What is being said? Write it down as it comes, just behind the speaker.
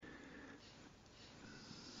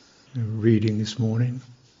reading this morning.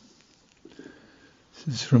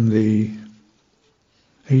 This is from the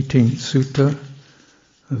 18th Sutta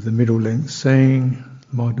of the Middle Length saying,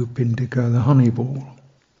 Madhupindika, the honey ball.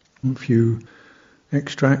 A few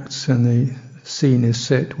extracts, and the scene is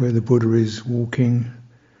set where the Buddha is walking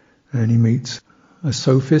and he meets a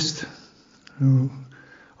sophist who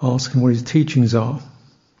asks him what his teachings are.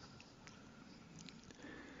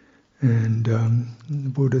 And the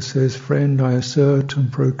Buddha says, "Friend, I assert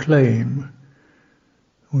and proclaim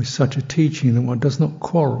with such a teaching that one does not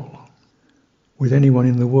quarrel with anyone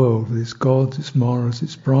in the world, with its gods, its maras,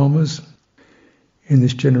 its brahmas, in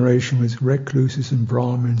this generation with its recluses and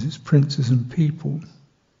brahmins, its princes and people.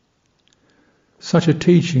 Such a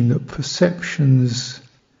teaching that perceptions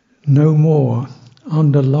no more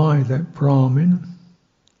underlie that Brahmin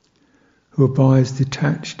who abides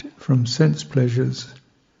detached from sense pleasures,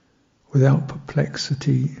 without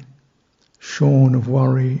perplexity, shorn of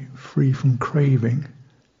worry, free from craving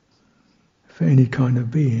for any kind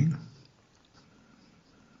of being."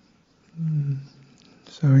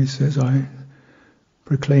 So he says, I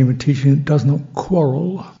proclaim a teaching that does not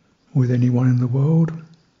quarrel with anyone in the world.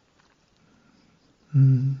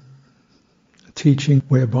 A teaching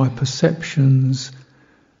whereby perceptions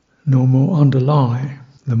no more underlie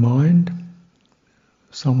the mind,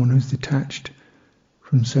 someone who's detached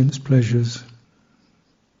from sense pleasures,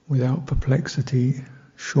 without perplexity,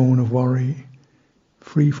 shorn of worry,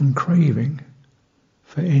 free from craving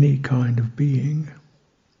for any kind of being.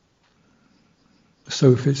 The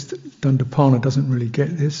sophist Dandapana doesn't really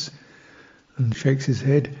get this and shakes his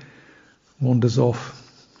head, wanders off.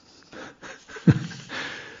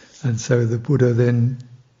 And so the Buddha then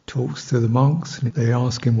talks to the monks and they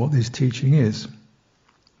ask him what this teaching is.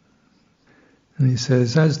 And he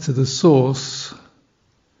says, as to the source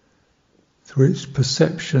through its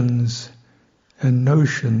perceptions and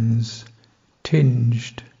notions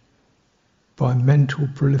tinged by mental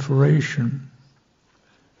proliferation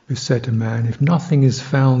beset a man, if nothing is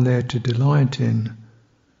found there to delight in,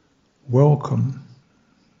 welcome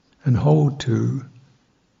and hold to,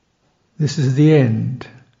 this is the end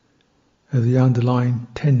of the underlying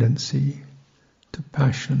tendency to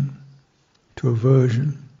passion, to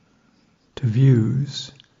aversion, to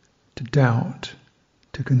views, to doubt,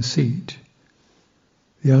 to conceit,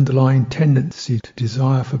 the underlying tendency to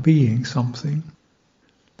desire for being something,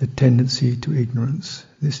 the tendency to ignorance.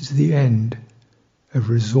 This is the end of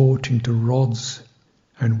resorting to rods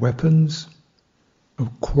and weapons,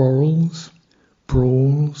 of quarrels,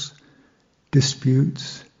 brawls,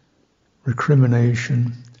 disputes,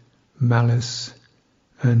 recrimination, malice,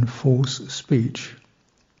 and false speech.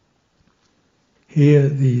 Here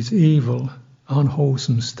these evil,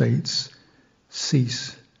 unwholesome states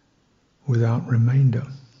cease without remainder.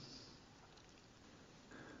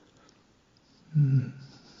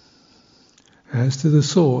 As to the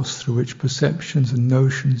source through which perceptions and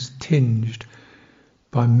notions tinged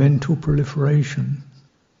by mental proliferation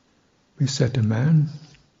beset a man,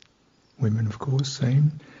 women of course,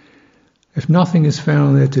 same, if nothing is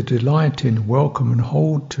found there to delight in, welcome and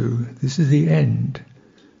hold to, this is the end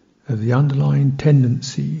of the underlying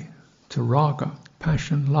tendency to raga,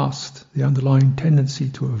 passion, lust, the underlying tendency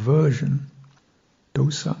to aversion,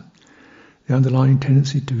 dosa, the underlying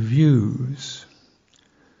tendency to views,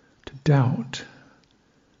 to doubt,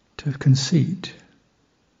 to conceit,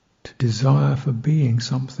 to desire for being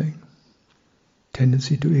something,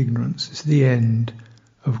 tendency to ignorance. It's the end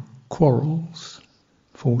of quarrels,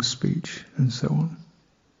 false speech, and so on.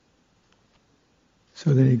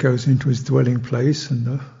 So then he goes into his dwelling place, and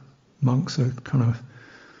the monks are kind of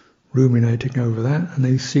ruminating over that, and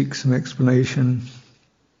they seek some explanation,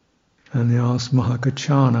 and they ask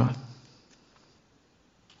Mahakachana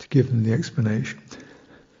to give them the explanation.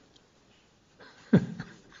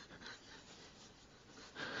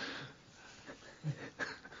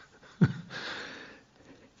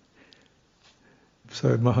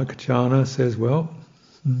 So Mahakachana says, well,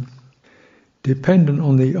 dependent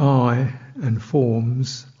on the I and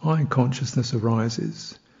forms, I consciousness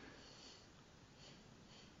arises.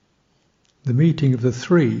 The meeting of the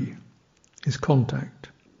three is contact.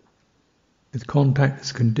 With contact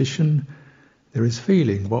as condition, there is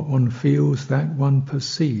feeling. What one feels, that one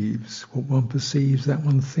perceives. What one perceives, that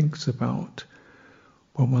one thinks about.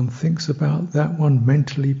 What one thinks about, that one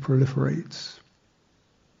mentally proliferates.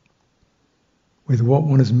 With what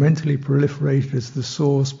one has mentally proliferated as the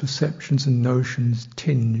source, perceptions and notions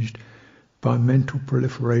tinged by mental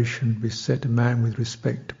proliferation beset a man with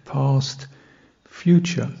respect to past,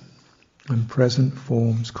 future, and present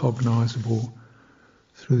forms cognizable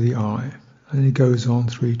through the eye. And he goes on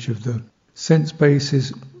through each of the sense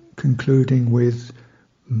bases, concluding with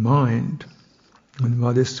mind. And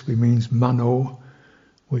by this we means mano,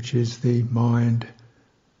 which is the mind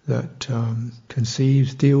that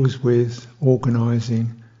conceives, deals with,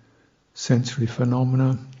 organizing sensory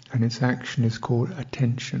phenomena, and its action is called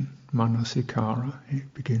attention, manasikara. It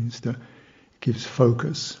gives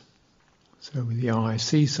focus. So with the eye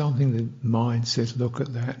sees something, the mind says, look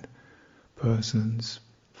at that person's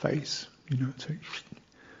face, so,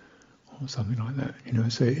 or something like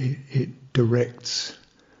that. So it directs,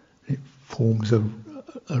 it forms a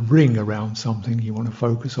ring around something you want to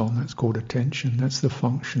focus on. That's called attention. That's the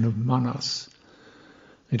function of manas.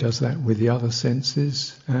 It does that with the other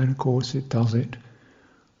senses, and of course it does it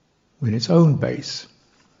with its own base.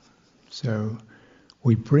 So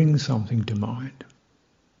we bring something to mind.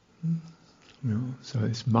 So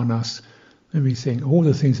it's manas. Let me think, all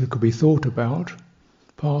the things that could be thought about,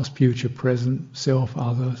 past, future, present, self,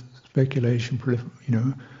 other, speculation,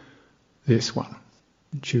 this one.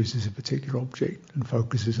 It chooses a particular object and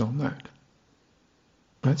focuses on that.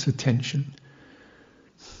 That's attention.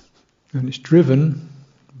 And it's driven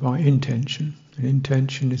by intention. And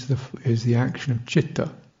intention is the action of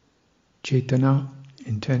citta. Cetana,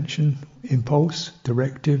 intention, impulse,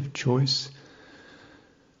 directive, choice,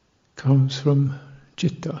 comes from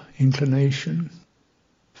citta, inclination,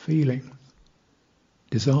 feeling,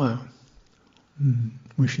 desire,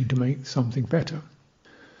 wishing to make something better,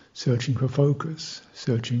 searching for focus,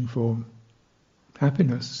 searching for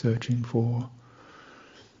happiness, searching for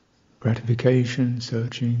gratification,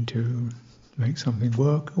 searching to make something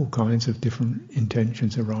work. All kinds of different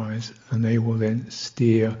intentions arise, and they will then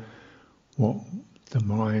steer what the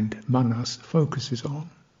mind, manas, focuses on.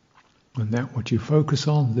 And that what you focus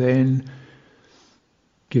on then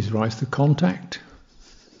gives rise to contact,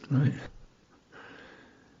 right?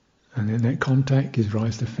 And then that contact gives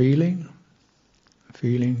rise to feeling.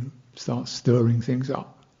 Feeling starts stirring things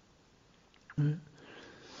up. Right?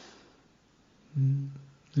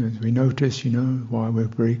 As we notice, why we're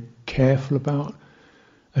very careful about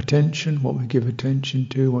attention, what we give attention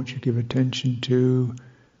to, what you give attention to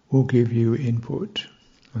will give you input,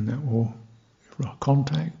 and that will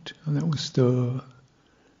contact, and that will stir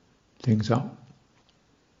things up.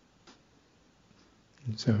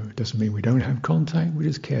 And so it doesn't mean we don't have contact, we're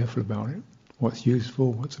just careful about it. What's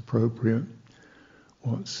useful, what's appropriate,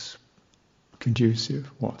 what's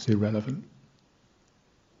conducive, what's irrelevant.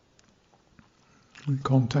 And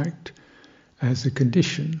contact as a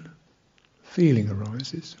condition, feeling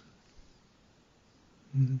arises.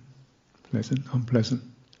 Pleasant, unpleasant.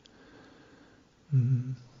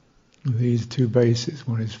 These two bases.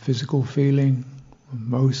 One is physical feeling, and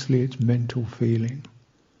mostly it's mental feeling.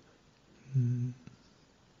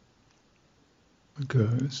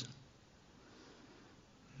 Occurs.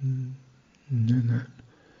 And then that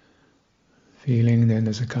feeling, then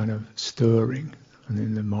there's a kind of stirring, and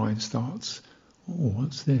then the mind starts,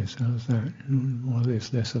 what's this? How's that? More of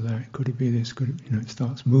this, less of that. Could it be this? Could it? It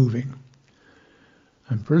starts moving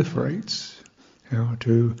and proliferates. How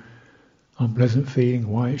to unpleasant feeling,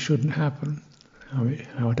 why it shouldn't happen,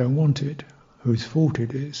 how I don't want it, whose fault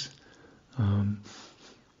it is, how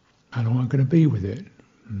long I'm going to be with it,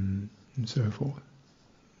 and so forth.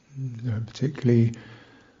 Particularly,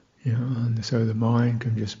 and so the mind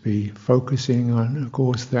can just be focusing on, of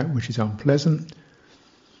course, that which is unpleasant.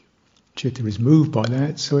 Citta is moved by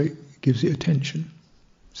that, so it gives it attention.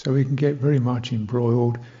 So we can get very much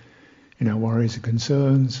embroiled in our worries and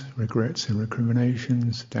concerns, regrets and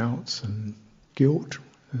recriminations, doubts and guilt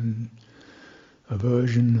and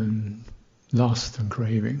aversion and lust and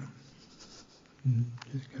craving.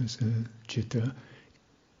 Because the citta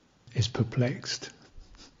is perplexed.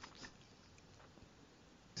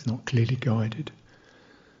 It's not clearly guided.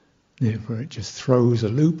 Therefore it just throws a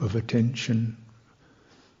loop of attention,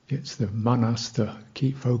 gets the manas to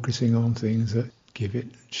keep focusing on things that give it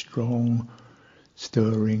strong,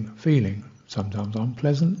 stirring feeling, sometimes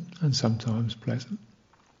unpleasant and sometimes pleasant.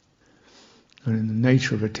 And the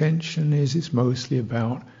nature of attention is it's mostly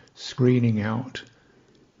about screening out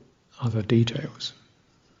other details.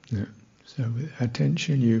 Yeah. So with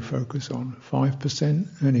attention you focus on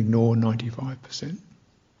 5% and ignore 95%.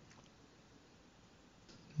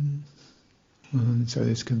 And so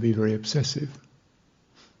this can be very obsessive.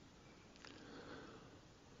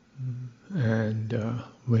 And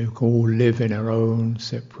we all live in our own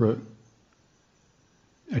separate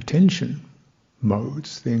attention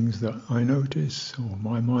modes, things that I notice or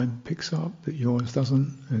my mind picks up that yours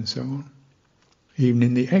doesn't, and so on. Even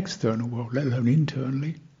in the external world, let alone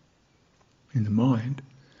internally, in the mind.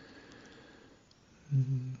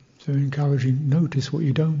 So encouraging, notice what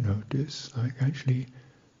you don't notice, like actually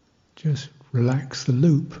just relax the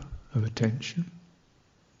loop of attention.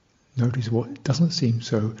 Notice what doesn't seem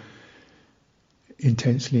so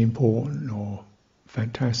intensely important or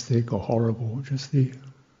fantastic or horrible, just the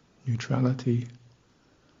neutrality,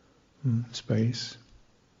 space,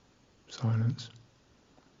 silence,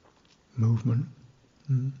 movement.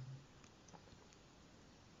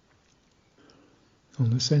 On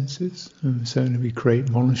the senses, and certainly we create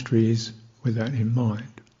monasteries with that in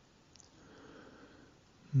mind.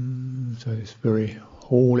 So this very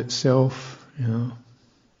hall itself, I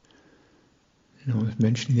was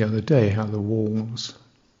mentioning the other day how the walls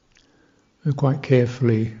are quite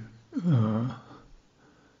carefully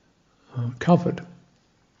covered.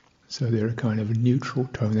 So they're a kind of a neutral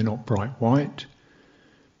tone, they're not bright white,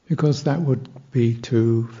 because that would be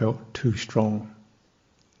felt too strong,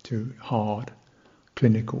 too hard,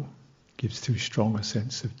 clinical, gives too strong a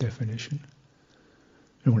sense of definition.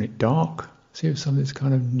 And when it's dark, see if something that's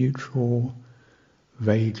kind of neutral,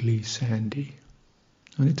 vaguely sandy.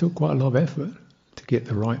 And it took quite a lot of effort to get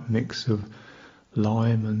the right mix of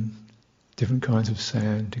lime and different kinds of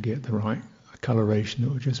sand to get the right coloration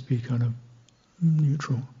that would just be kind of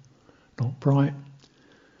neutral, not bright.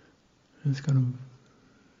 It's kind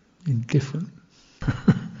of indifferent.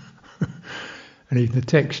 And even the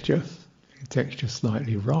texture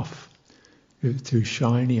slightly rough. If it's too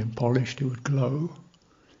shiny and polished, it would glow.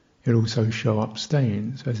 It would also show up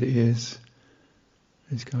stains. As it is,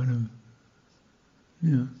 it's kind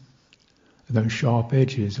of, those sharp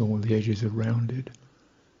edges, all the edges are rounded.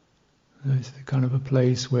 It's kind of a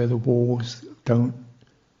place where the walls don't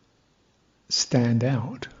stand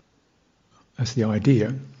out. That's the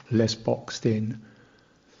idea, less boxed in.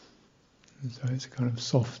 And so it's a kind of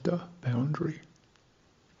softer boundary,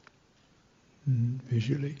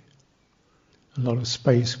 visually. A lot of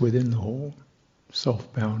space within the hall,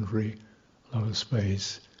 soft boundary, a lot of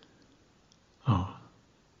space.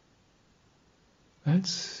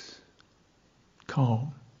 That's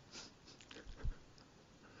calm.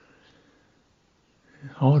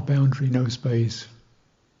 Hard boundary, no space,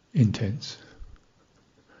 intense.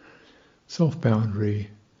 Soft boundary,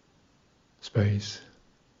 space,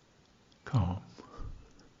 calm.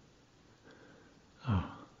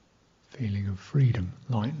 Feeling of freedom,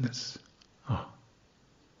 lightness.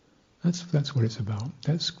 That's what it's about.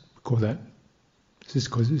 This is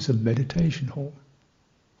because it's a meditation hall.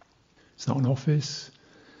 It's not an office,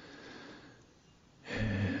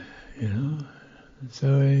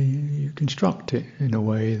 So you construct it in a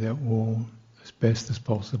way that will, as best as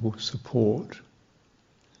possible, support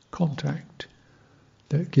contact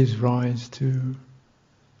that gives rise to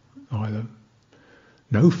either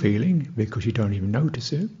no feeling because you don't even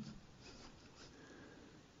notice it,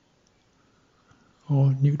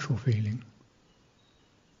 or neutral feeling.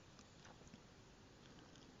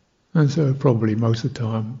 And so probably most of the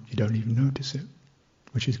time you don't even notice it,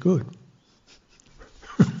 which is good.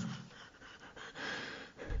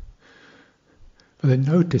 But then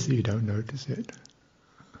notice that you don't notice it.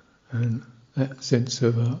 And that sense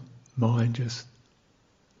of mind just,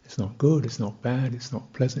 it's not good, it's not bad, it's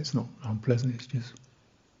not pleasant, it's not unpleasant, it's just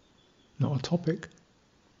not a topic.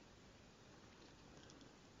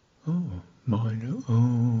 Mind,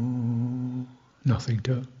 nothing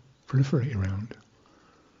to proliferate around.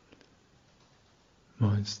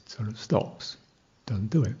 Mind sort of stops,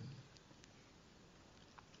 doesn't do it.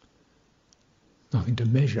 Nothing to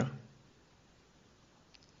measure.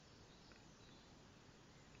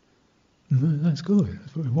 That's good.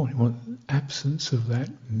 That's what we want. We want absence of that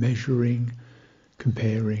measuring,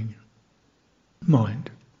 comparing mind.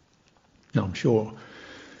 Now I'm sure,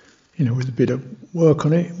 with a bit of work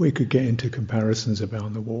on it, we could get into comparisons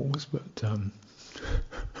about the walls, but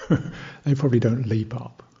they probably don't leap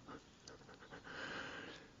up.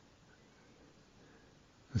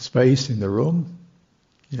 The space in the room,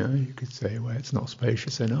 you could say, well, it's not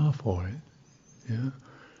spacious enough, or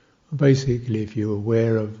basically, if you're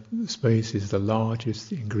aware of space is the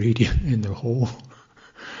largest ingredient in the whole,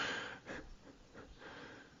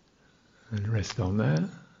 and rest on that,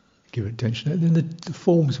 give attention, and then the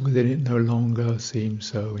forms within it no longer seem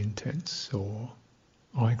so intense or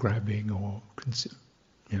eye-grabbing or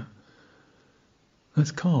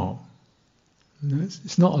that's calm.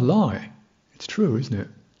 It's not a lie. It's true, isn't it?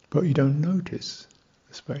 But you don't notice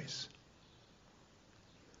the space.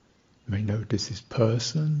 You may notice this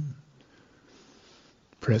person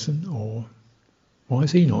present, or why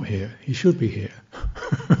is he not here? He should be here.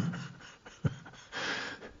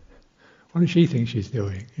 What does she think she's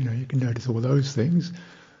doing? You can notice all those things,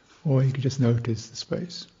 or you can just notice the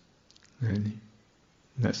space. And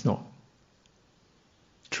that's not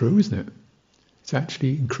true, isn't it? It's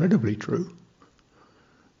actually incredibly true.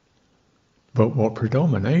 But what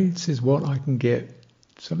predominates is what I can get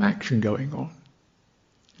some action going on.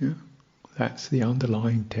 Yeah? That's the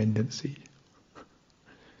underlying tendency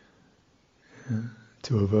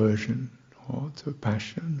to aversion, or to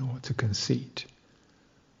passion, or to conceit.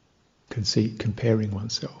 Conceit, comparing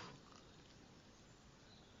oneself.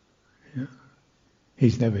 Yeah?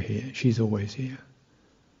 He's never here, she's always here.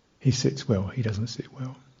 He sits well, he doesn't sit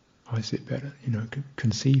well. I sit better,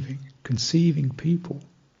 conceiving people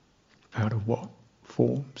out of what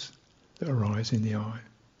forms that arise in the I.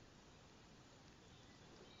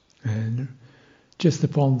 And just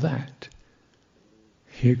upon that,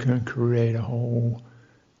 you can create a whole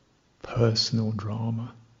personal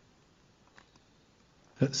drama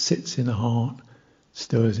that sits in the heart,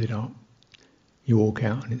 stirs it up. You walk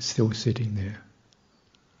out and it's still sitting there.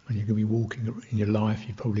 And you can be walking in your life,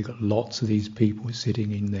 you've probably got lots of these people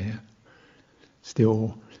sitting in there,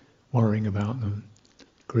 still worrying about them,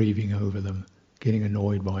 grieving over them, getting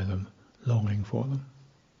annoyed by them, longing for them.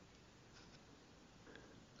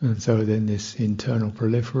 And so then this internal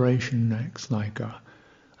proliferation acts like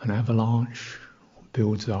an avalanche,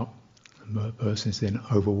 builds up, and the person is then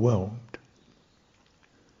overwhelmed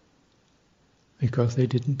because they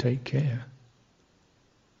didn't take care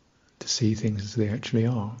to see things as they actually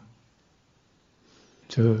are,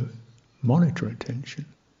 to monitor attention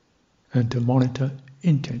and to monitor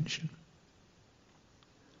intention.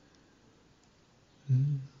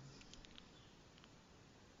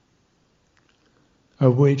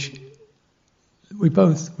 Of which we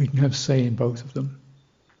can have say in both of them.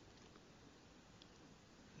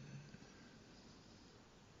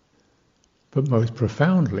 But most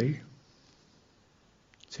profoundly,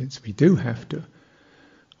 since we do have to,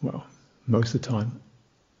 most of the time,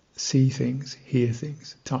 see things, hear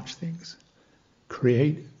things, touch things,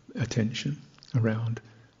 create attention around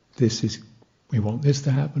we want this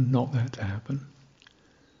to happen, not that to happen.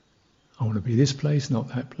 I want to be this place, not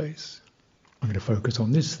that place. I'm going to focus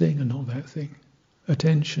on this thing and not that thing.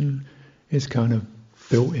 Attention is kind of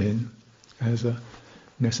built in as a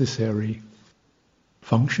necessary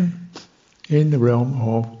function in the realm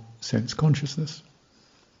of sense consciousness.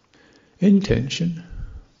 Intention,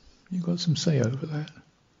 you've got some say over that.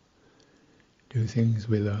 Do things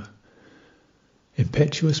with a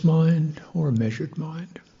impetuous mind or a measured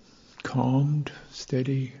mind. Calmed,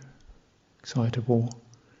 steady, excitable,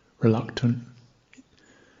 reluctant,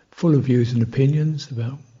 full of views and opinions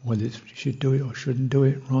about whether you should do it or shouldn't do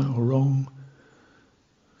it, right or wrong.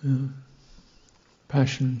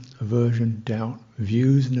 Passion, aversion, doubt,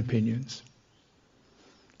 views and opinions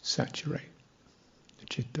saturate the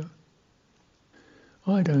citta.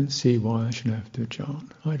 I don't see why I should have to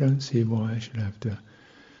chant. I don't see why I should have to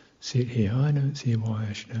sit here. I don't see why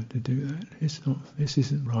I should have to do that. This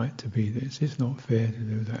isn't right to be this. It's not fair to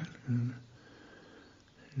do that.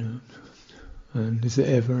 And is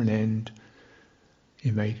there ever an end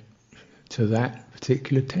you make to that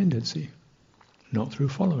particular tendency? Not through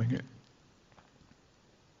following it.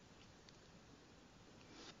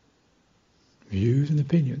 Views and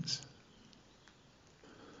opinions.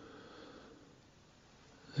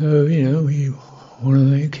 So, we want to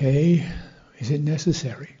think, okay, is it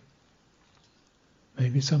necessary?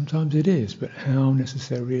 Maybe sometimes it is, but how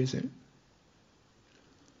necessary is it?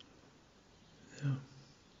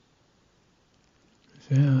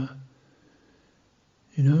 Yeah.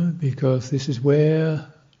 Because this is where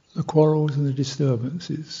the quarrels and the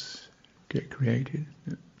disturbances get created.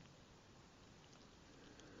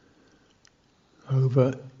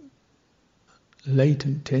 Over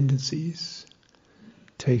latent tendencies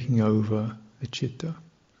taking over the citta,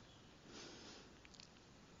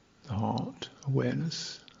 the heart,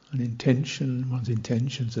 awareness, and intention. One's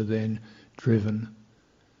intentions are then driven,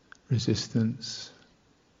 resistance,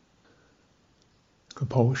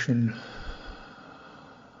 compulsion,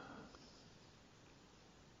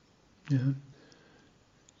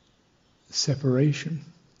 separation.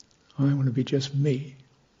 I want to be just me,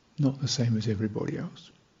 not the same as everybody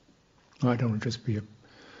else. I don't want to just be a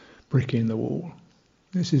brick in the wall.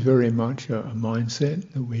 This is very much a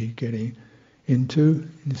mindset that we're getting into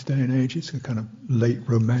in this day and age. It's a kind of late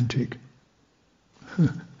romantic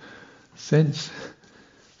sense.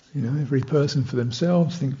 Every person for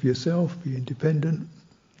themselves, think for yourself, be independent,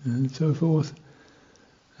 and so forth.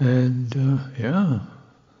 And okay,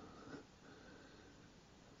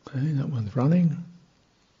 that one's running.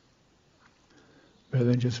 Better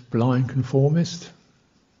than just blind conformist.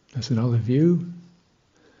 That's another view.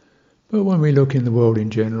 But when we look in the world in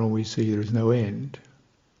general, we see there is no end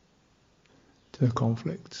to the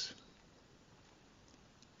conflicts.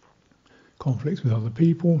 conflicts with other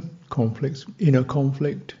people, conflicts, inner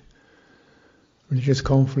conflict, religious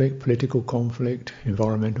conflict, political conflict,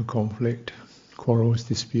 environmental conflict, quarrels,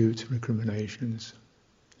 disputes, recriminations.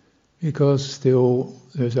 Because still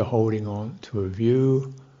there's a holding on to a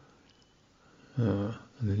view, and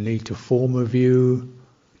the need to form a view,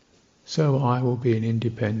 so I will be an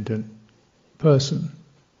independent person.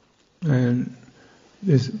 And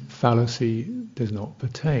this fallacy does not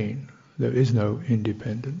pertain. There is no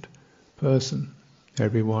independent person.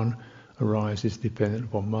 Everyone arises dependent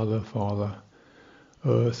upon mother, father,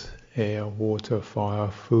 earth, air, water, fire,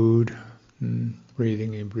 food,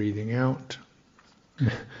 breathing in, breathing out.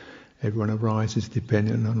 Everyone arises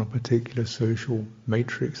dependent on a particular social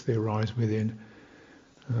matrix they arise within.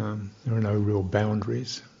 There are no real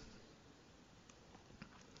boundaries.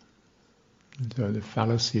 So the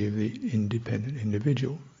fallacy of the independent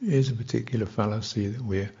individual is a particular fallacy that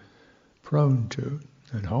we're prone to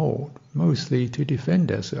and hold, mostly to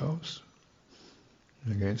defend ourselves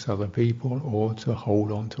against other people or to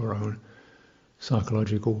hold on to our own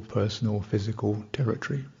psychological, personal, physical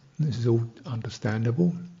territory. This is all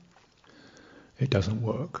understandable. It doesn't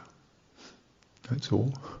work. That's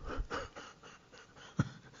all.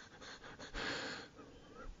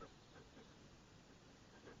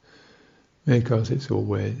 Because it's all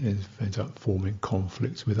where it ends up forming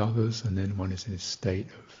conflicts with others, and then one is in a state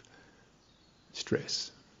of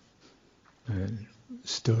stress and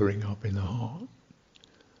stirring up in the heart.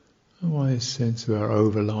 And why this sense of our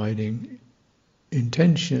overriding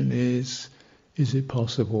intention is it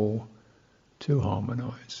possible to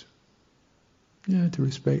harmonize? Yeah, to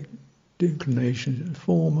respect the inclinations and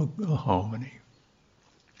form a harmony.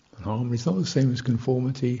 And harmony is not the same as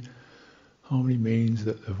conformity. Harmony means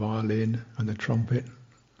that the violin and the trumpet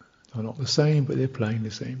are not the same, but they're playing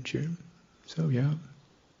the same tune. So yeah,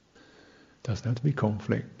 it doesn't have to be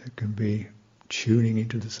conflict. It can be tuning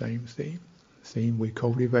into the same theme. The theme we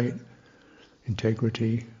cultivate: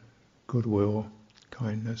 integrity, goodwill,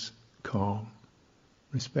 kindness, calm,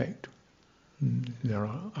 respect. They're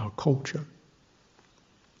our culture.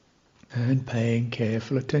 And paying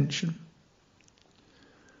careful attention.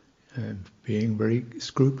 And being very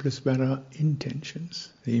scrupulous about our intentions,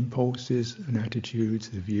 the impulses and attitudes,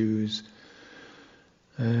 the views,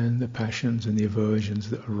 and the passions and the aversions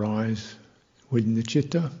that arise within the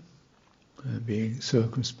citta, and being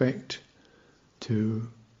circumspect to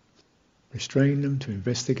restrain them, to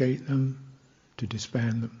investigate them, to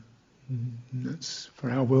disband them. And that's for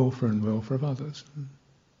our welfare and welfare of others.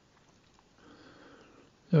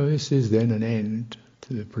 So this is then an end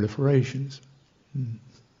to the proliferations.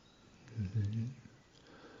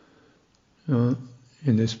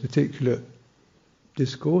 In this particular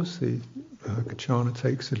discourse, the Kachana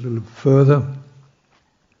takes it a little further.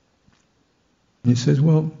 He says,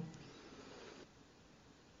 well,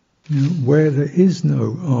 where there is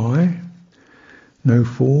no I, no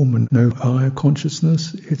form and no I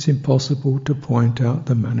consciousness, it's impossible to point out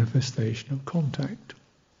the manifestation of contact.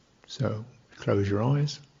 So, close your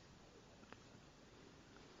eyes.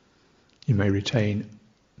 You may retain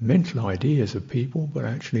mental ideas of people, but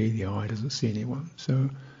actually the eye doesn't see anyone. So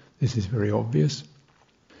this is very obvious.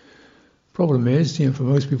 Problem is, for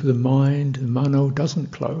most people the mind, the mano,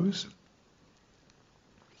 doesn't close.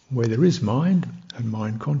 Where there is mind and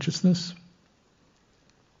mind consciousness,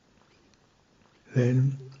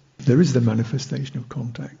 then there is the manifestation of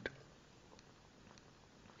contact.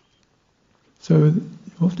 So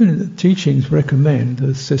often the teachings recommend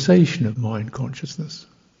the cessation of mind consciousness.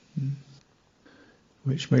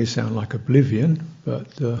 Which may sound like oblivion,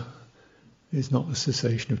 but it's not the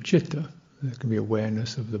cessation of citta. There can be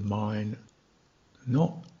awareness of the mind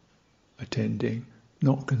not attending,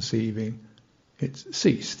 not conceiving. It's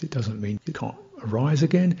ceased. It doesn't mean it can't arise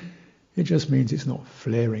again. It just means it's not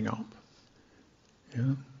flaring up.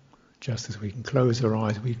 Yeah? Just as we can close our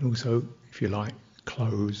eyes, we can also, if you like,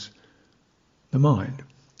 close the mind.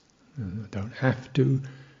 Don't have to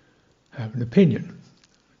have an opinion.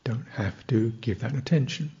 Don't have to give that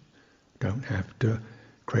attention. Don't have to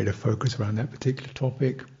create a focus around that particular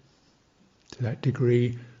topic. To that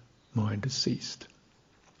degree, mind has ceased.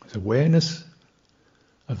 There's awareness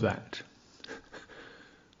of that.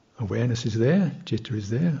 Awareness is there, citta is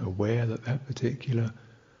there, aware that that particular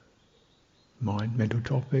mental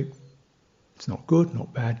topic, it's not good,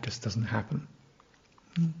 not bad, just doesn't happen.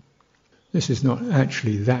 This is not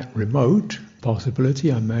actually that remote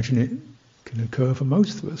possibility. I imagine it can occur for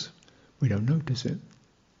most of us. We don't notice it.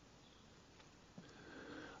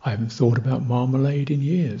 I haven't thought about marmalade in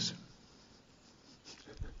years.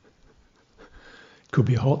 It could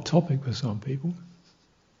be a hot topic for some people.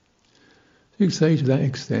 You could say to that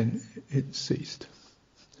extent, it's ceased.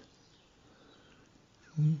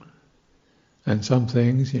 And some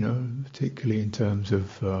things, particularly in terms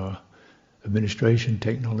of administration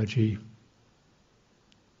technology,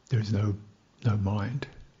 there is no mind.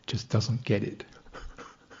 It just doesn't get it.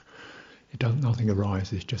 Nothing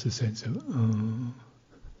arises, just a sense of, To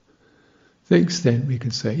the extent we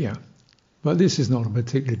can say, yeah, but this is not a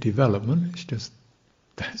particular development, it's just,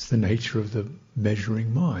 that's the nature of the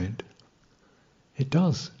measuring mind. It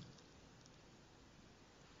does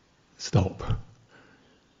stop.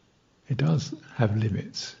 It does have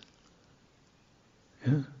limits.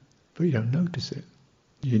 Yeah? But you don't notice it.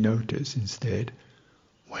 You notice instead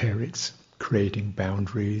where it's creating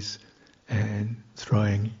boundaries and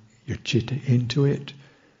throwing your citta into it,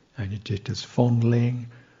 and your citta's fondling,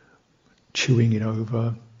 chewing it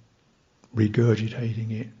over,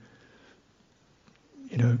 regurgitating it,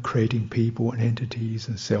 creating people and entities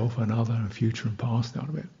and self and other and future and past out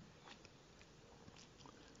of it.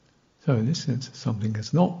 So in this sense, something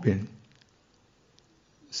has not been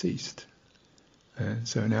ceased. And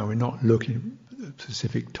so now we're not looking at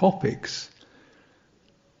specific topics,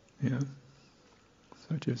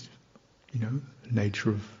 such as, the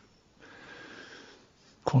nature of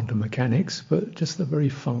quantum mechanics, but just the very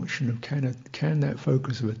function of can that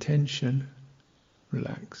focus of attention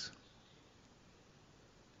relax?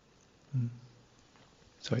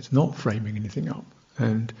 So it's not framing anything up.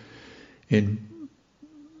 And in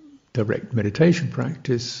direct meditation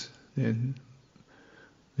practice, then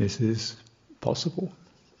this is possible.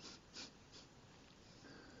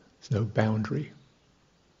 There's no boundary.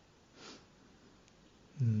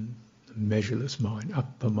 Measureless mind,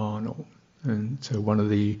 appamano. And so one of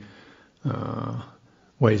the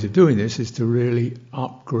ways of doing this is to really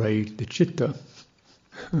upgrade the citta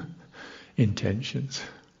intentions.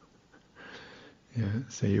 Yeah,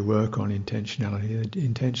 so you work on intentionality. The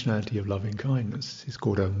intentionality of loving kindness is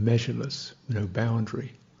called a measureless, no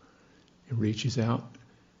boundary. It reaches out.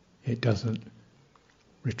 It doesn't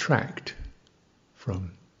retract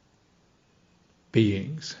from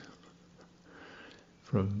beings,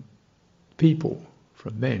 from people,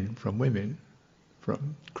 from men, from women,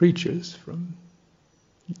 from creatures,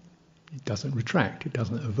 it doesn't retract, it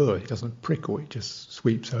doesn't avert, it doesn't prickle, it just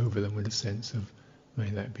sweeps over them with a sense of, may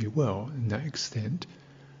that be well. In that extent,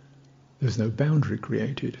 there's no boundary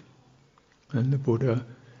created. And the Buddha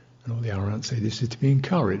and all the Arahants say this is to be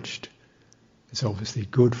encouraged. It's obviously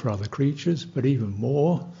good for other creatures, but even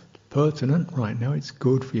more pertinent right now, it's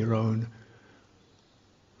good for your own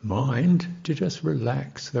mind to just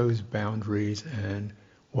relax those boundaries, and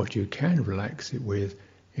what you can relax it with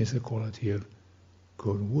is the quality of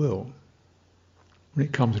goodwill. When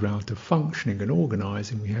it comes around to functioning and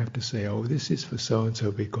organising, we have to say, oh, this is for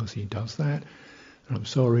so-and-so because he does that, and I'm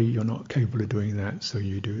sorry, you're not capable of doing that, so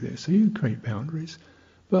you do this. So you create boundaries.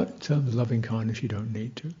 But in terms of loving kindness, you don't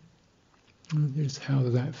need to. Just how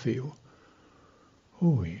does that feel?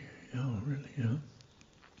 Oh, really,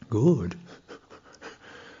 good.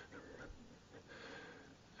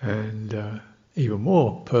 And even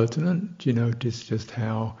more pertinent, do you notice just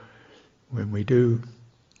how when we do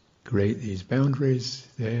create these boundaries,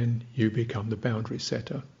 then you become the boundary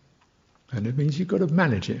setter. And it means you've got to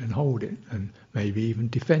manage it and hold it and maybe even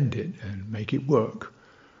defend it and make it work.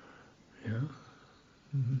 Yeah.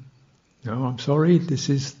 Mm-hmm. No, I'm sorry, this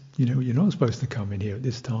is, you're not supposed to come in here at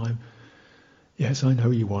this time. Yes, I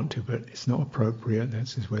know you want to, but it's not appropriate.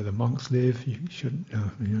 This is where the monks live. You shouldn't,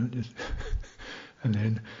 just... And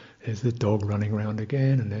then there's the dog running around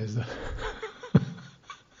again, and there's the...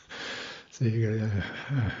 So you go,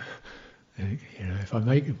 if I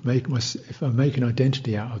make an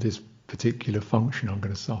identity out of this particular function, I'm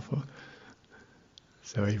going to suffer.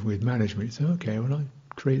 So even with management, it's okay. Well, I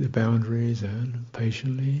create the boundaries and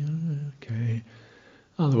patiently, okay.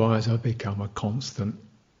 Otherwise, I become a constant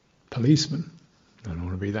policeman. I don't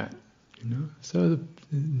want to be that, So the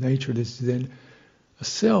nature of this is then a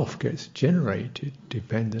self gets generated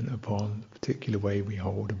dependent upon the particular way we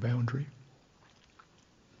hold a boundary.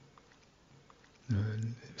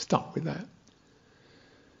 And stuck with that.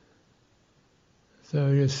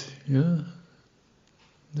 So just,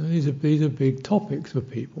 these are big topics for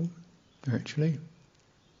people, actually.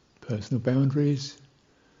 Personal boundaries,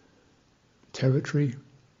 territory,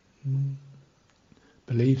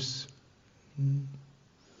 beliefs,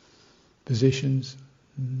 positions,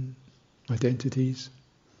 identities,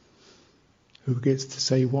 who gets to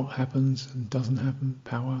say what happens and doesn't happen,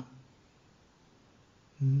 power.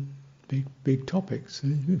 Big topics.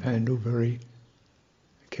 We've handled very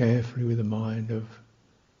carefully with a mind of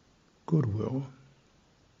goodwill.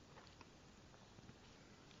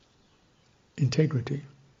 Integrity.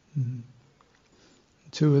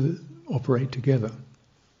 Two of them operate together.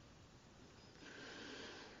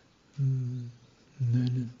 And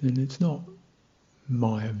then it's not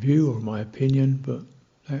my view or my opinion, but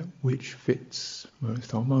that which fits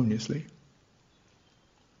most harmoniously.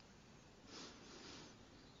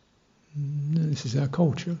 And this is our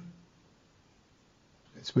culture.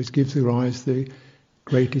 It's which gives rise to the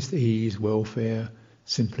greatest ease, welfare,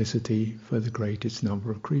 simplicity for the greatest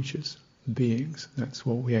number of creatures, beings. That's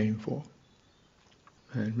what we aim for.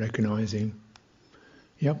 And recognizing,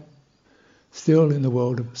 still in the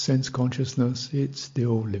world of sense consciousness, it's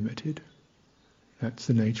still limited. That's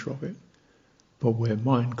the nature of it. But where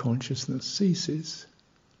mind consciousness ceases,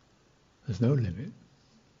 there's no limit.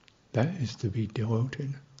 That is to be dwelt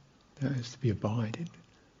in. That is to be abided.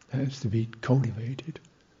 That is to be cultivated.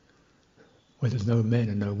 Where there's no men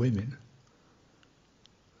and no women.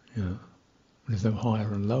 When there's no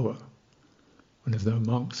higher and lower. When there's no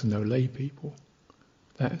monks and no lay people.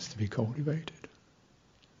 That's to be cultivated.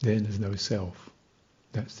 Then there's no self.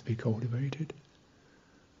 That's to be cultivated.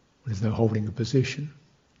 When there's no holding a position.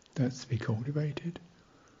 That's to be cultivated.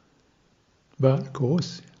 But of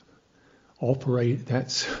course,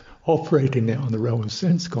 that's operating now on the realm of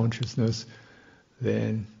sense consciousness,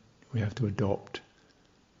 then we have to adopt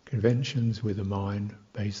conventions with a mind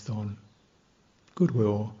based on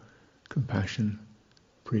goodwill, compassion,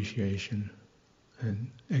 appreciation,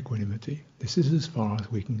 and equanimity. This is as far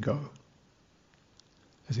as we can go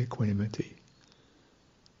as equanimity.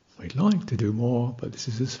 We'd like to do more, but this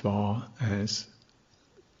is as far as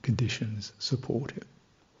conditions support it.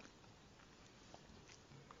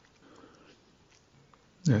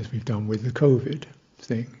 As we've done with the COVID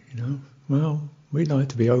thing, well, we'd like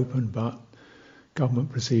to be open, but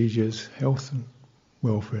government procedures, health and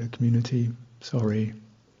welfare, community, sorry,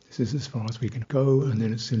 this is as far as we can go, and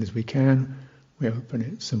then as soon as we can, we open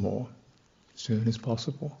it some more, as soon as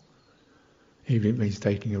possible. Even if it means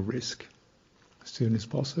taking a risk. As soon as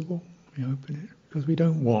possible, we open it. Because we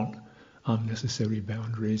don't want unnecessary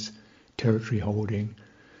boundaries, territory holding,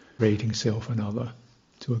 rating self and other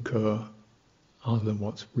to occur other than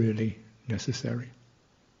what's really necessary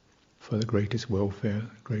for the greatest welfare,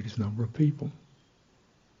 the greatest number of people.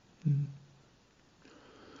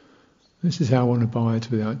 This is how one abides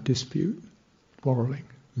without dispute, quarrelling,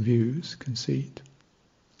 views, conceit,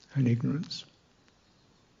 and ignorance.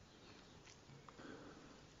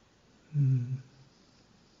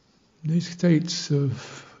 These states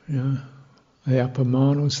of the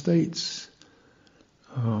apamano states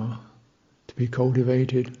are to be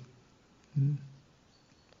cultivated.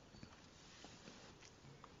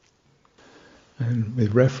 And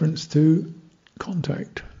with reference to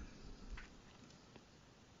contact.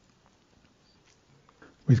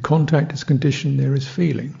 With contact as condition, there is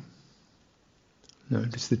feeling.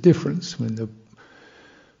 Notice the difference when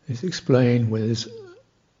it's explained where there's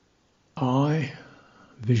I,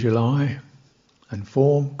 visual I, and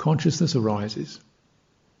form, consciousness arises.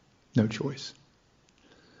 No choice.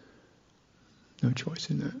 No choice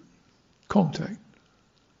in that. Contact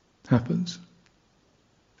happens.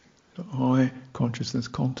 So I, consciousness,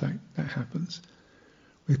 contact, that happens.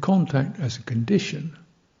 With contact as a condition,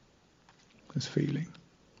 as feeling.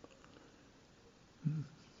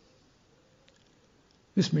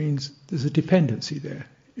 This means there's a dependency there.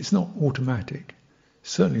 It's not automatic.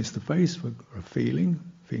 Certainly it's the base for a feeling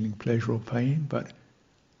pleasure or pain, but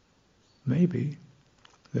maybe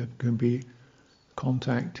there can be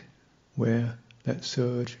contact where that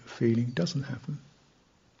surge of feeling doesn't happen.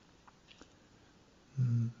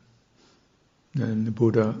 And the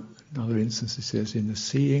Buddha, in other instances, says in the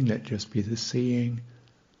seeing, let just be the seeing,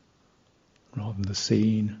 rather than the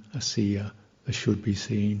seen, a seer, the should be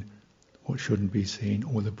seen, what shouldn't be seen,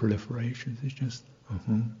 or the proliferations. It's just,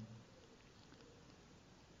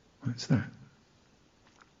 What's that?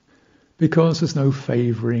 Because there's no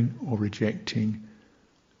favouring or rejecting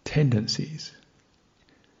tendencies,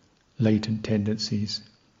 latent tendencies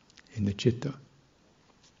in the citta.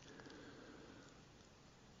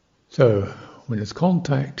 So, when there's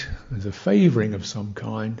contact, there's a favouring of some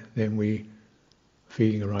kind, then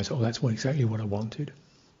feeling arises, that's exactly what I wanted.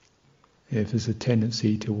 If there's a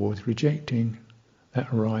tendency towards rejecting,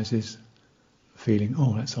 that arises, feeling,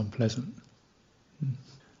 that's unpleasant.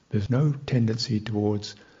 There's no tendency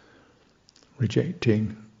towards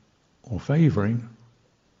rejecting or favouring.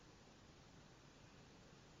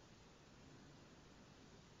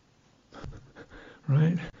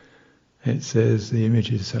 Right? It says, the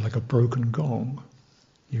image is like a broken gong.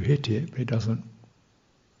 You hit it, but it doesn't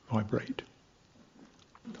vibrate.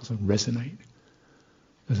 It doesn't resonate.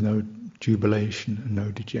 There's no jubilation and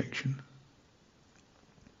no dejection.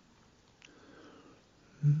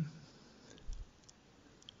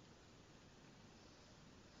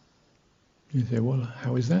 You say, well,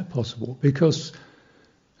 how is that possible? Because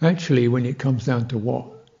actually, when it comes down to what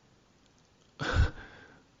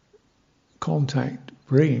contact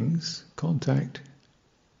brings, contact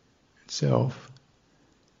itself,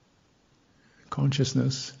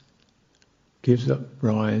 consciousness gives up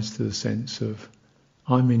rise to the sense of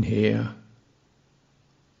I'm in here,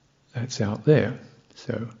 that's out there.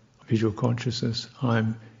 So visual consciousness,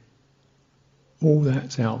 all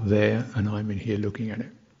that's out there and I'm in here looking at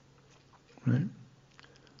it. Right?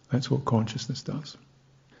 That's what consciousness does.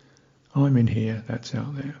 I'm in here, that's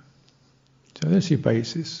out there. So that's your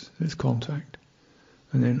basis, there's contact.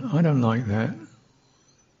 And then I don't like that,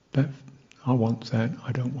 I want that,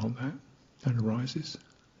 I don't want that. That arises.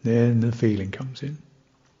 Then the feeling comes in.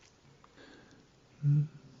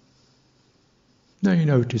 Now you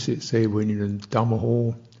notice it, say when you're in the Dhamma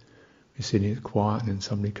hall, you're sitting quiet and then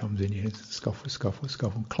somebody comes in, you hear scuffle, scuffle,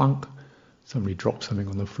 scuffle, clunk, somebody drops something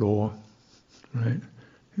on the floor, right?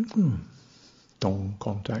 Dong,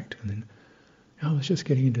 contact, and then it's just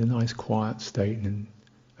getting into a nice quiet state, and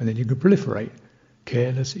then you can proliferate.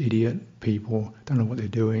 Careless, idiot, people, don't know what they're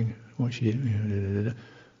doing, what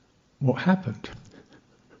happened?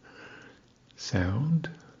 Sound.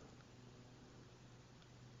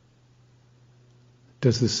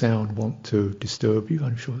 Does the sound want to disturb you?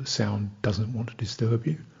 I'm sure the sound doesn't want to disturb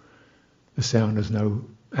you. The sound has no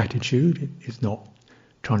attitude, it's not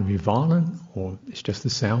trying to be violent, or it's just the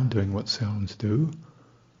sound doing what sounds do.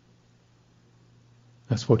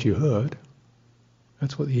 That's what you heard.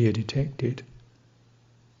 That's what the ear detected.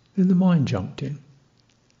 Then the mind jumped in.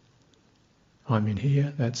 I'm in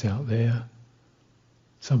here, that's out there.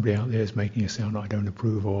 Somebody out there is making a sound I don't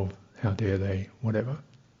approve of. How dare they? Whatever.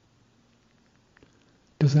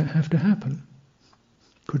 Does that have to happen?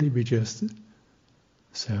 Could it be just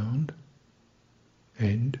sound,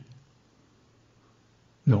 end,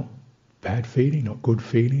 not bad feeling, not good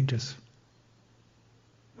feeling, just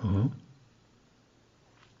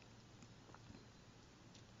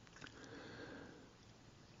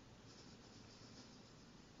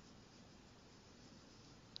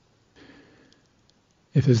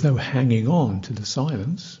If there's no hanging on to the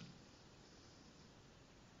silence,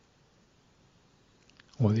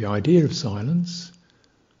 or the idea of silence,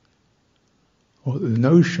 or the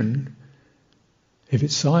notion, if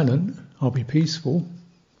it's silent, I'll be peaceful.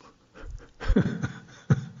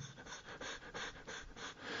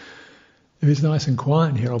 If it's nice and quiet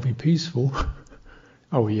in here, I'll be peaceful.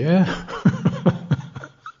 Oh yeah?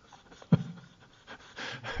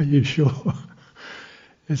 Are you sure?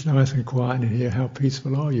 It's nice and quiet in here, how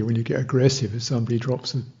peaceful are you? When you get aggressive if somebody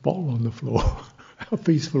drops a bottle on the floor, how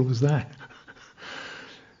peaceful was that?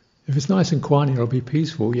 If it's nice and quiet in here, I'll be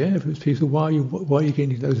peaceful. Yeah, if it's peaceful, why are you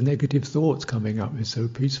getting those negative thoughts coming up? It's so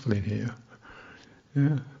peaceful in here.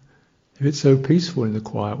 Yeah. If it's so peaceful in the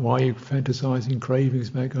quiet, why are you fantasizing cravings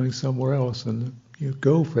about going somewhere else? And your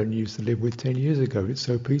girlfriend you used to live with 10 years ago, it's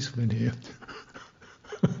so peaceful in here.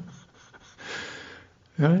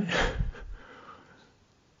 Right?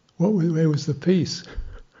 Where was the peace?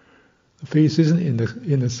 The peace isn't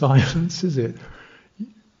in the silence, is it?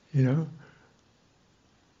 You know?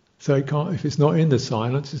 So it can't, if it's not in the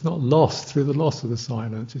silence, it's not lost through the loss of the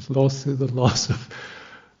silence. It's lost through the loss of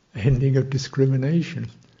ending of discrimination.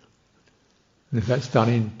 And if that's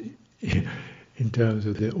done in terms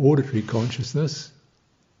of the auditory consciousness,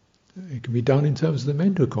 it can be done in terms of the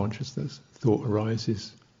mental consciousness. Thought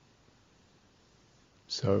arises,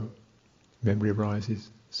 so memory arises,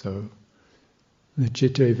 so the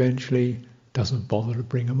citta eventually doesn't bother to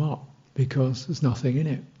bring them up because there's nothing in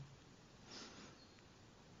it.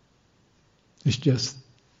 It's just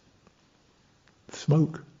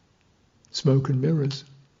smoke and mirrors.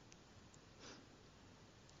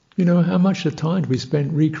 You know, how much of the time do we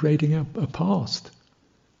spend recreating a past?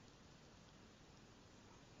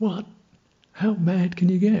 What? How mad can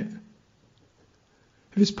you get?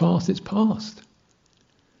 If it's past, it's past.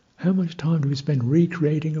 How much time do we spend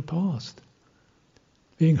recreating a past?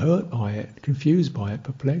 Being hurt by it, confused by it,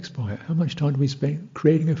 perplexed by it. How much time do we spend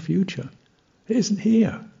creating a future? It isn't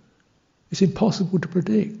here. It's impossible to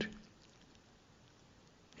predict.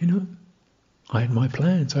 You know? I had my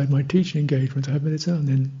plans, I had my teaching engagements, I had my and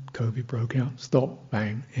then COVID broke out. Stop,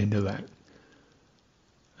 bang, end of that.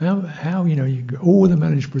 How you get all the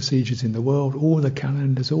managed procedures in the world, all the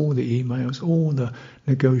calendars, all the emails, all the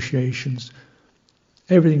negotiations,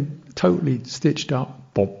 everything totally stitched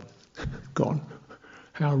up, boom, gone.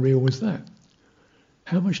 How real was that?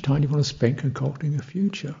 How much time do you want to spend concocting a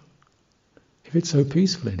future? If it's so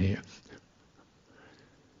peaceful in here.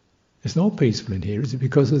 It's not peaceful in here, is it?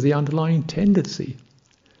 Because of the underlying tendency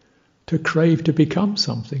to crave to become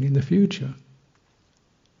something in the future,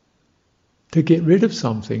 to get rid of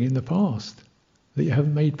something in the past that you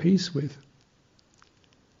haven't made peace with.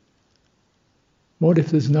 What if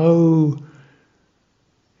there's no,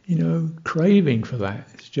 craving for that?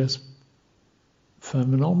 It's just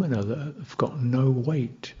phenomena that have got no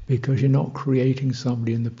weight because you're not creating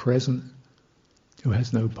somebody in the present who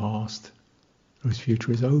has no past, whose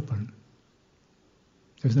future is open.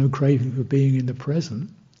 There's no craving for being in the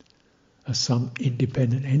present as some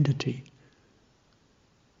independent entity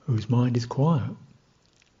whose mind is quiet.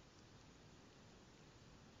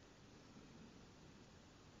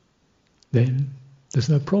 Then there's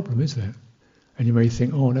no problem, is there? And you may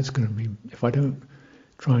think, oh, that's going to be, if I don't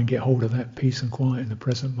try and get hold of that peace and quiet in the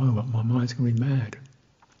present moment, my mind's going to be mad.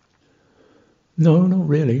 No, not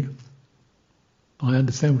really. I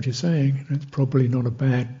understand what you're saying. It's probably not a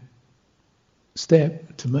bad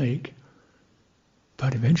step to make.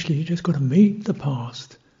 But eventually you just got to meet the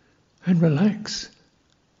past and relax.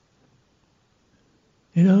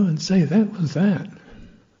 And say, that was that.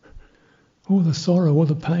 All the sorrow, all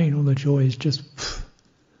the pain, all the joy is just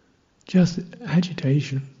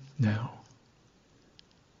agitation now.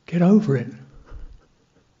 Get over it.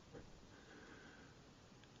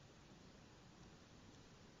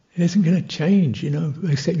 It isn't going to change,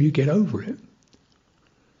 except you get over it.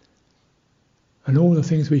 And all the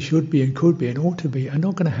things we should be and could be and ought to be are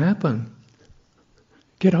not going to happen.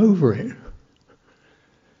 Get over it.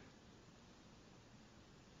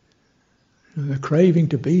 The craving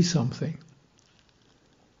to be something.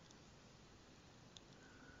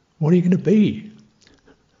 What are you going to be?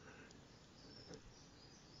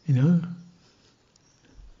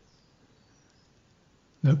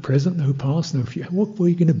 No present, no past, no future. What were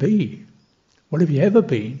you going to be? What have you ever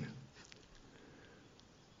been?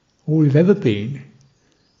 All we've ever been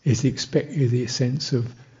is the sense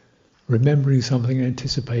of remembering something,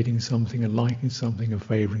 anticipating something, and liking something, and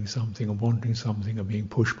favouring something, and wanting something, and being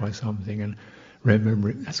pushed by something, and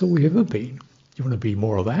remembering. That's all we've ever been. You want to be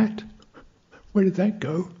more of that? Where did that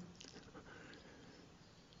go?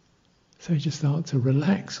 So you just start to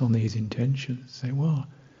relax on these intentions. Say, well,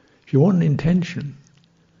 if you want an intention,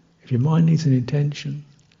 if your mind needs an intention,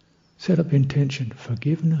 set up the intention,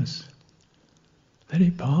 forgiveness. Let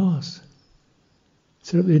it pass.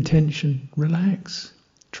 Set up the intention, relax,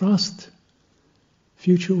 trust.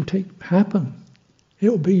 Future will happen. It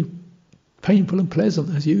will be painful and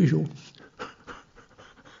pleasant as usual.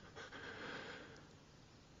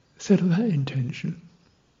 Set up that intention.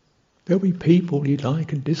 There'll be people you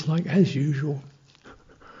like and dislike as usual.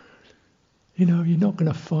 You're not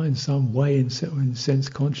going to find some way in sense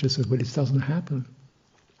consciousness where this doesn't happen.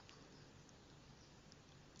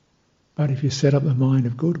 But if you set up the mind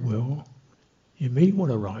of goodwill, you meet what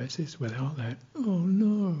arises without that. Oh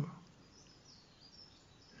no.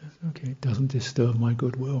 Okay, it doesn't disturb my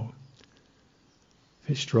goodwill. If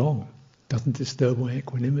it's strong, it doesn't disturb my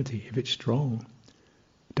equanimity. If it's strong,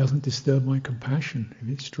 it doesn't disturb my compassion. If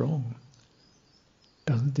it's strong,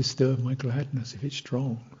 it doesn't disturb my gladness. If it's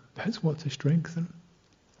strong, that's what to strengthen.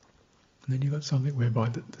 And then you've got something whereby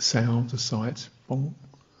the sounds, the sights, boom.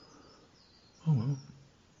 Oh well.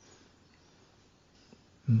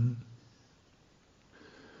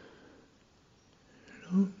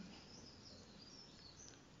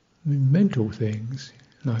 Mental things,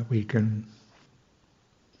 like we can,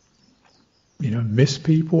 miss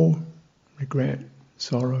people, regret,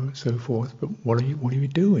 sorrow, so forth. But what are you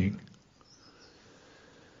doing?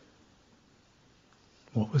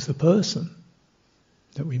 What was the person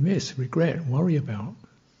that we miss, regret, worry about?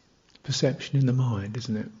 Perception in the mind,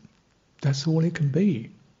 isn't it? That's all it can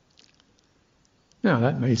be. Now,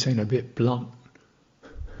 that may sound a bit blunt.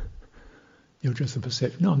 You're just a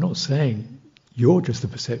perception. No, I'm not saying you're just a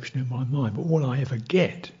perception in my mind, but all I ever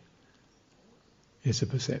get is a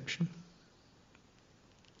perception.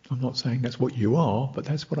 I'm not saying that's what you are, but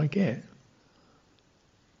that's what I get.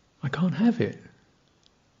 I can't have it.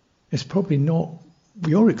 It's probably not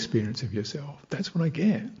your experience of yourself. That's what I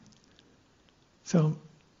get. So,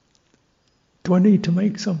 do I need to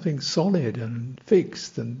make something solid and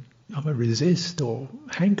fixed and I'm a resist or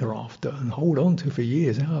hanker after and hold on to for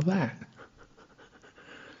years out of that?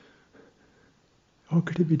 Or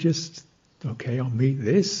could it be just, okay, I'll meet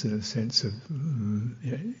this in a sense of,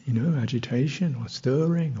 agitation or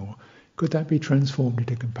stirring, or could that be transformed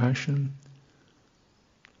into compassion,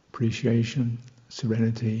 appreciation,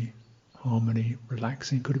 serenity, harmony,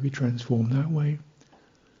 relaxing? Could it be transformed that way?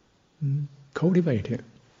 Cultivate it,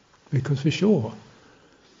 because for sure,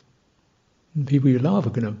 people you love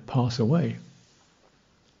are going to pass away.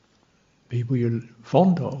 people you're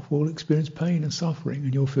fond of will experience pain and suffering,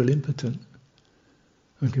 and you'll feel impotent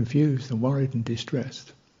and confused and worried and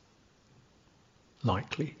distressed.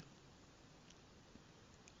 Likely.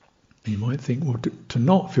 You might think, well, to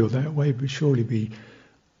not feel that way would surely be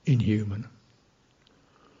inhuman.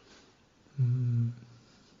 I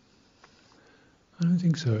don't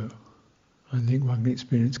think so. I think one can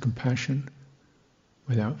experience compassion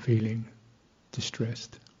without feeling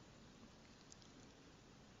distressed.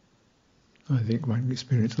 I think one can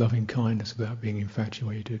experience loving kindness without being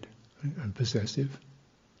infatuated and possessive.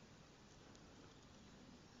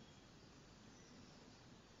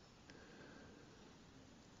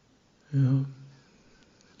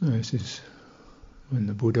 This is when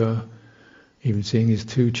the Buddha, even seeing his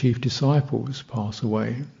two chief disciples pass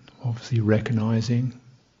away, obviously recognizing,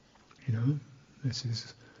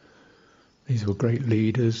 these were great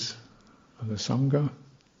leaders of the Sangha.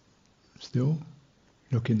 Still,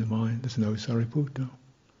 look in the mind, there's no Sariputta.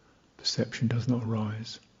 Perception does not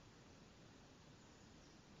arise.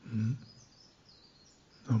 No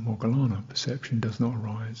Moggallana, perception does not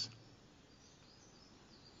arise.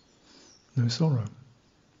 No sorrow.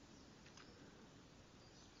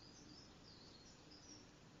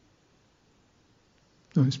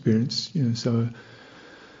 No experience, so it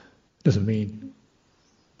doesn't mean,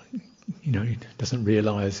 he doesn't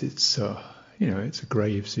realise it's a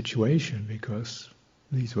grave situation because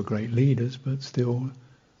these were great leaders, but still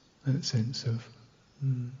that sense of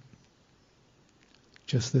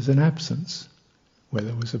just there's an absence where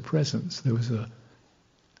there was a presence,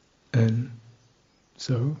 and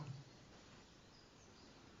so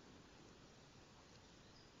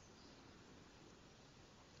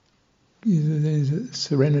there's a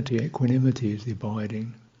serenity, equanimity is the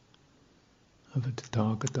abiding of a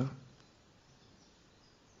Tathagata.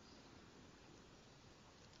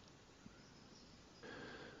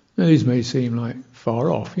 Now, these may seem like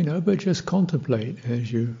far off, but just contemplate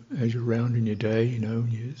as you're around in your day,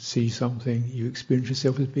 you see something, you experience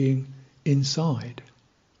yourself as being inside,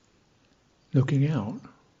 looking out.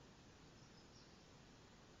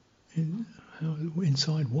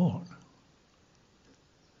 Inside what?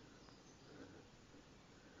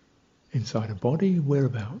 Inside a body?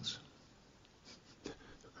 Whereabouts?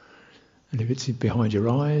 And if it's behind your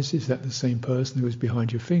eyes, is that the same person who was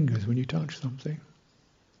behind your fingers when you touch something?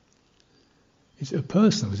 Is it a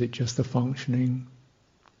person, or is it just a functioning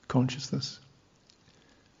consciousness?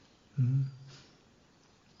 And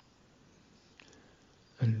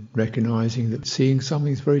recognizing that seeing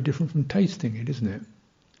something is very different from tasting it, isn't it?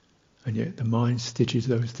 And yet the mind stitches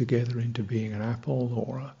those together into being an apple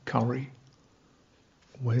or a curry.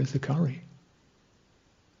 Where's the curry?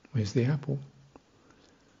 Where's the apple?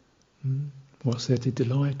 What's there to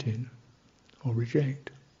delight in or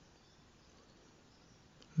reject?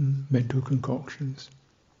 Mental concoctions.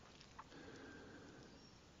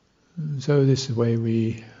 So this is the way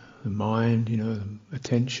the mind, the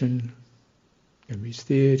attention can be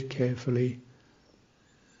steered carefully.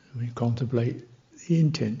 We contemplate the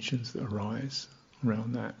intentions that arise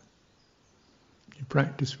around that. You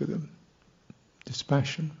practice with them.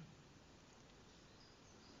 Dispassion.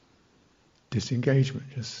 Disengagement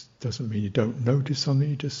just doesn't mean you don't notice something,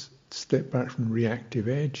 you just step back from the reactive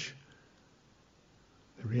edge.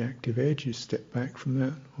 The reactive edge, you step back from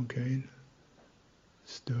that, okay?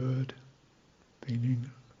 Stirred, feeling,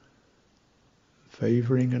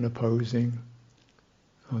 favouring and opposing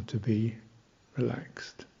are to be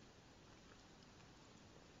relaxed.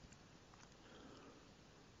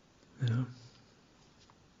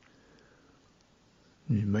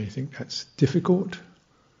 You may think that's difficult.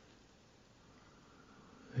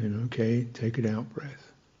 And okay, take an out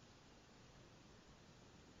breath.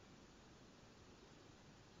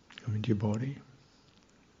 Come into your body.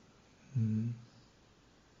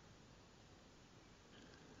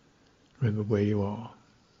 Remember where you are.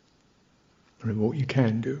 Remember what you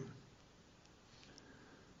can do.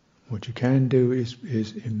 What you can do is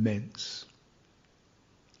immense.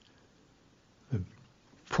 The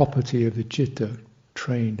property of the citta,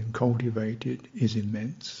 trained and cultivated, is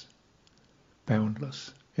immense,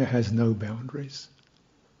 boundless. It has no boundaries,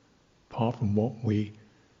 apart from what we,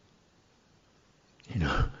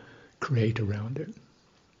 create around it.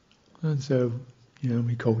 And so,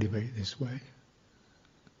 we cultivate this way.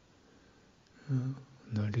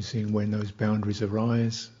 Noticing when those boundaries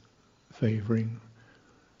arise, favouring,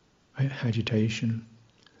 agitation,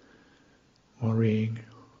 worrying,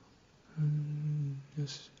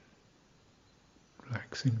 just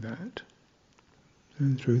relaxing that.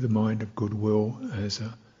 And through the mind of goodwill as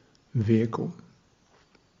a vehicle.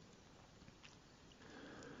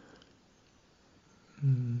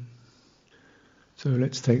 So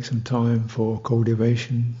let's take some time for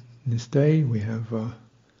cultivation this day. We have,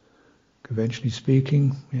 conventionally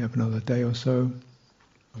speaking, we have another day or so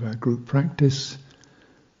of our group practice,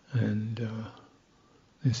 and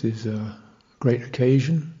this is a great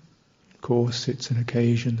occasion. Of course, it's an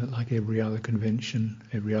occasion that, like every other convention,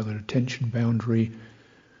 every other attention boundary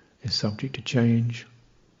is subject to change.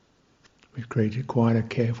 We've created quite a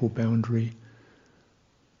careful boundary,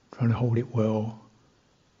 trying to hold it well,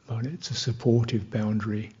 but it's a supportive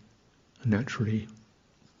boundary, and naturally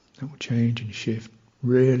that will change and shift.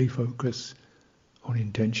 Really focus on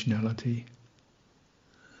intentionality,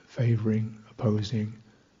 favouring, opposing,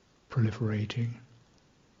 proliferating,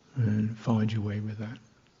 and find your way with that.